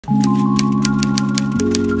Annyeong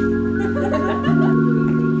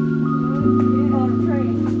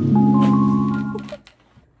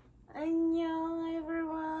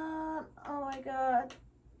everyone! Oh my god,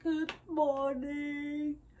 good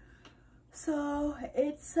morning! So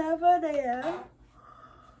it's 7 a.m.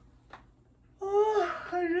 Oh,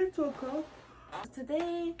 I just woke up.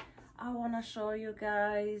 Today I want to show you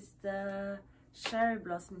guys the cherry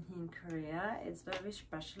blossom here in Korea. It's very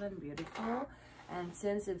special and beautiful, and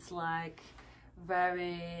since it's like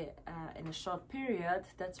very in a short period,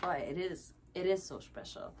 that's why it is so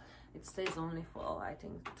special. It stays only for I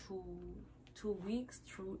think two weeks,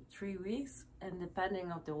 3 weeks, and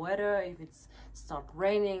depending of the weather, if it's start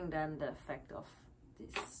raining, then the effect of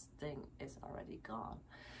this thing is already gone.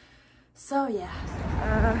 So yeah,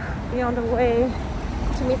 we're on the way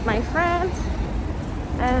to meet my friend,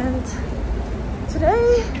 and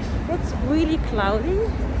today it's really cloudy,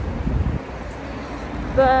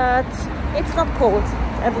 but it's not cold,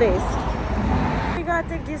 at least. We're gonna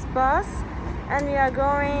take this bus and we are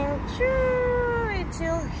going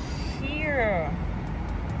till here,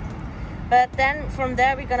 but then from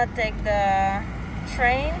there we're gonna take the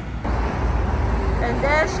train, and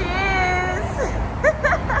there she is.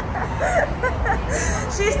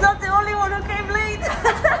 She's not the only one who came late.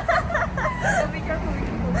 Be careful,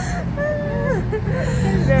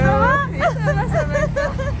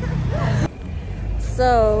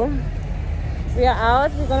 So we are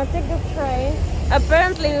out, we're gonna take the train.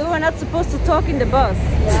 Apparently we were not supposed to talk in the bus.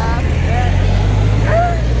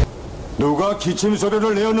 누가 기침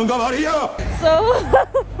소리를 내었는가 말이야. So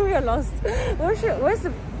we are lost. Where's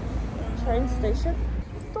the train station?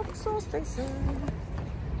 Dokso station.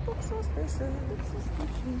 Dokso station.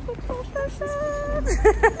 Dokso station.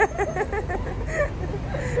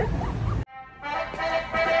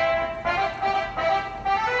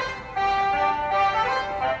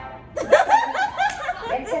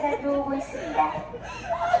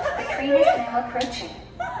 The train is now approaching.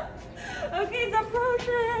 Okay, it's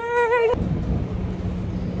approaching.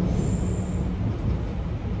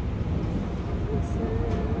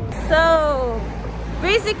 So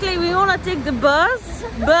basically we want to take the bus,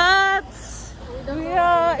 but we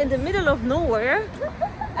are in the middle of nowhere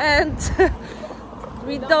and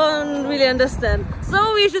we don't really understand.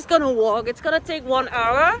 So we're just gonna walk. It's gonna take 1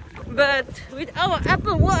 hour, but with our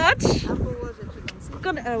Apple Watch,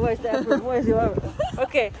 where's the Apple? Where's your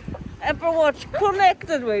okay, Apple Watch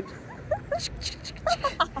connected. Wait,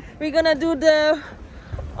 we're gonna do the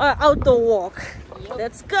outdoor walk. Yep.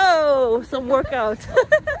 Let's go, some workout.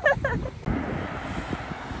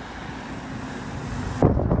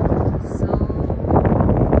 So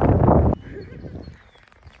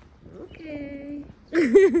okay.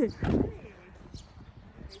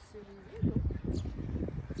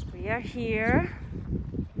 We are here.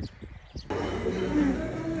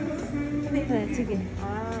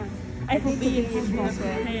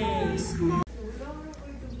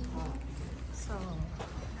 So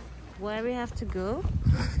where we have to go?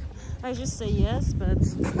 I just say yes, but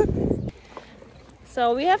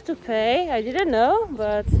so we have to pay. I didn't know,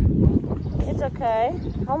 but it's okay.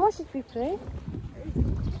 How much did we pay?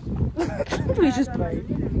 We just paid.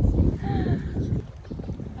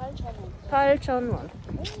 8,000원.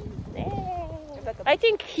 I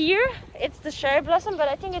think here it's the cherry blossom, but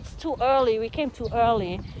I think it's too early. We came too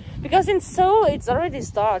early because in Seoul it's already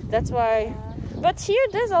started. That's why. But here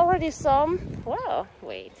there's already some. Wow,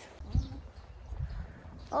 wait.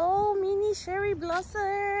 Oh, mini cherry blossom.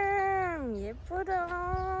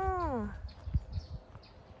 예쁘다.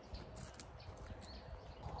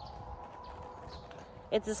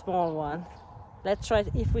 It's a small one. Let's try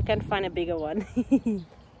if we can find a bigger one.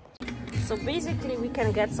 So basically we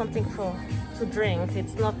can get something to drink.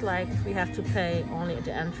 It's not like we have to pay only at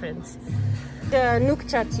the entrance. The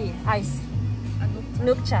nukcha tea, ice.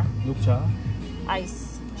 Nukcha. 녹차.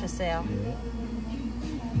 Ice. 주세요.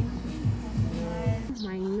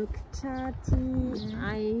 My nukcha tea,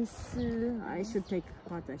 ice. I should take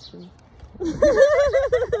hot actually.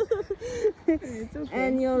 It's okay.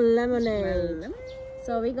 And your lemonade. Well, lemonade.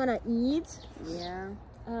 So we're gonna eat. Yeah.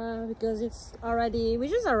 Because it's already, we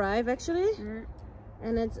just arrived actually,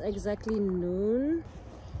 and it's exactly noon.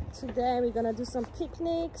 Today we're gonna do some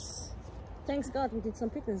picnics. Thanks God we did some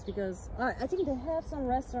picnics because I think they have some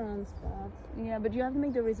restaurants, but Yeah, but you have to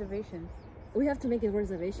make the reservation. we have to make a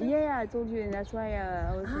reservation. Yeah, I told you, and that's why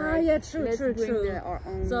I was like, yeah, true, let's true, bring true. Our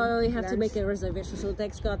own So we have to lunch. make a reservation. So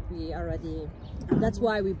thanks God we already. That's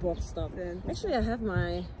why we bought stuff. Actually, I have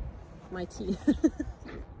my tea.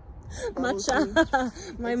 Matcha.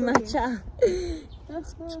 My It's matcha.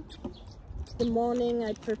 That's good. In the morning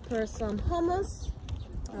I prepare some hummus.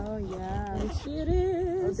 Oh yeah. And here it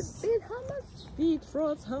Oh, is. the big hummus. Beet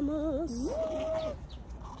frost hummus.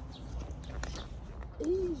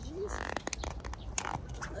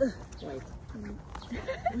 Wait.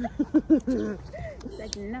 It's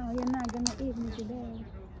like, no, you're not gonna eat me today.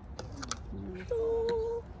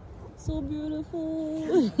 Oh, so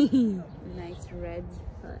beautiful. Nice red.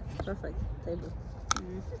 Alright, perfect. Table.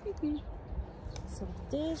 So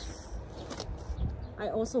this, I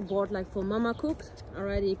also bought like for mama cooked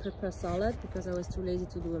already prepared salad because I was too lazy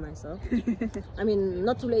to do it myself. I mean,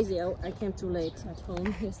 not too lazy, I came too late at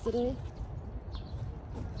home yesterday.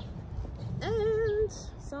 And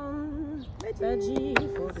some veggie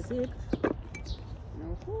for the dip.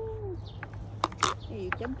 Oh. Hey, you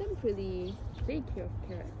kept them pretty big here,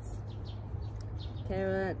 carrots.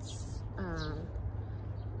 Carrots,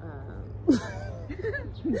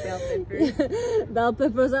 Bell peppers. bell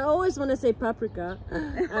peppers. I always want to say paprika.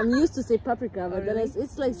 I'm used to say paprika, but then really?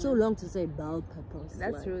 it's like so long to say bell peppers.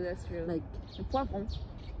 That's like, true, that's true. Like Poivron.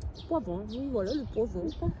 poivron, oui voilà le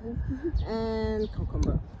poivron. And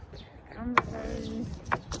cucumber. And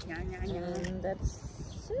that's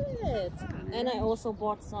it. And I also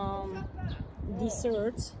bought some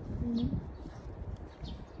desserts.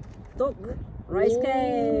 Dog rice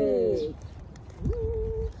cake.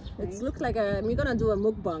 It looks like we're gonna do a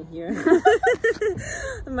mukbang here.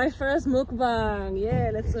 My first mukbang.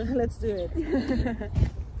 Yeah, let's do it.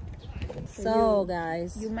 So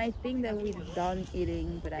guys, You might think that we're done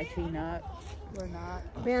eating, but actually not. We're not.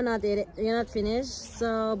 we're not finished.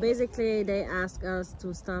 So basically they asked us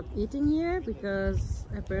to stop eating here because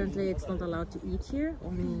apparently it's not allowed to eat here,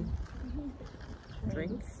 only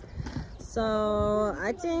drink. So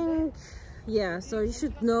I think, yeah, so you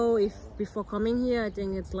should know if before coming here, I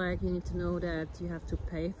think it's like you need to know that you have to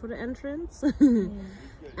pay for the entrance.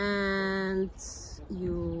 And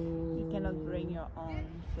you cannot bring your own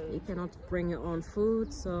food. You cannot bring your own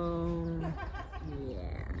food, so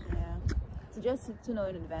yeah. So just to know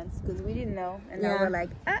in advance, because we didn't know, and now Yeah. we're like,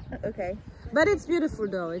 okay. But it's beautiful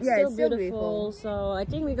though. It's Yeah, still it's still beautiful. beautiful. So I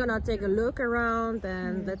think we're gonna take a look around,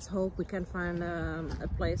 and let's hope we can find a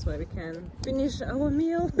place where we can finish our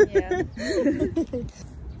meal. Yeah.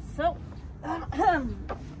 So,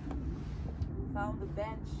 found the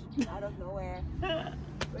bench out of nowhere.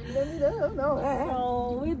 We're in the middle of nowhere.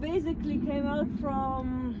 So we basically came out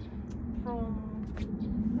from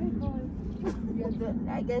what do you call it?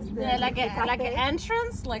 I guess the Like the an cafe.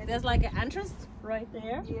 entrance. Like there's like an entrance right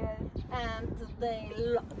there, Yeah. and they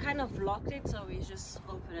kind of locked it, so we just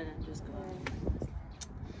open it and just go.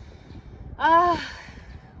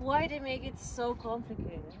 Why they make it so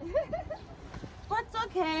complicated? But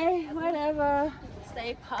okay, whatever.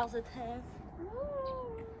 Stay positive.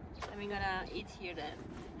 And we're gonna eat here then.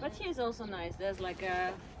 But here's also nice. There's like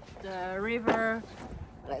the river.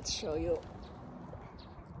 Let's show you.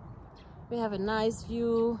 We have a nice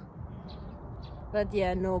view. But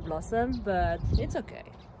yeah, no blossom, but it's okay.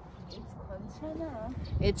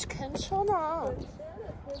 It's 괜찮아.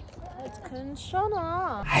 It's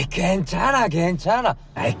괜찮아. 아이 괜찮아 괜찮아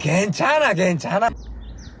아이 괜찮아 괜찮아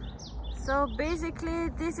So basically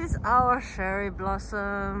this is our cherry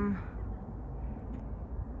blossom.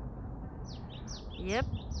 Yep.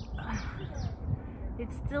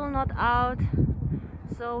 It's still not out,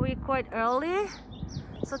 so we're quite early.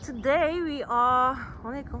 So today we are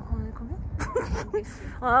we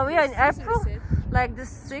are in April, like the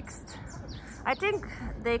 6th. I think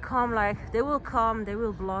they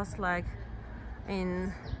will blossom like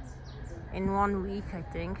in 1 week, I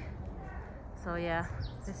think. So yeah,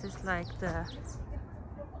 this is like the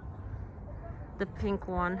pink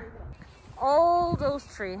one. All those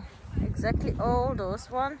three, exactly all those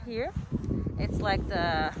one here, it's like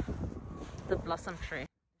the blossom tree.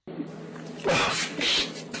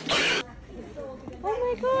 Oh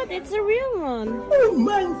my god, it's a real one. Oh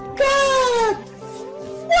my god!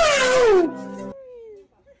 Wow!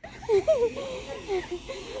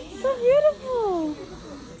 So beautiful.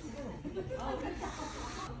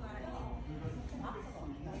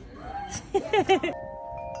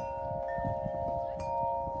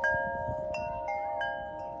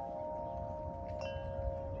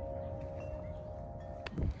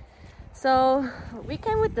 So we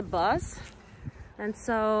came with the bus, and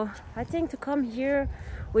so I think to come here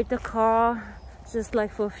with the car just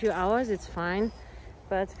like for a few hours it's fine,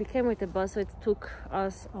 but we came with the bus, so it took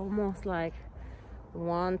us almost like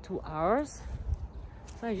 1-2 hours.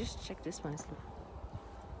 So I just checked this one.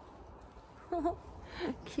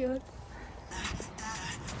 Cute.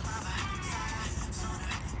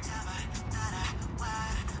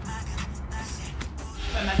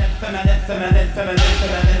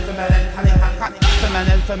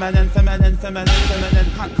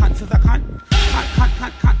 cunt to the cunt.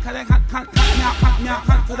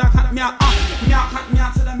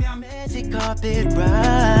 Magic carpet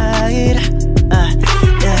ride.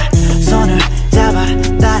 Yeah. 손을 잡아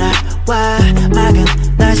따라와. 맑은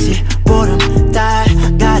날씨 보름 달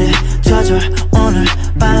가르쳐줘. 오늘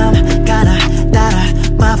밤 가나다라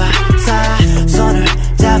마법사. 손을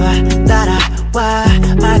잡아 따라와.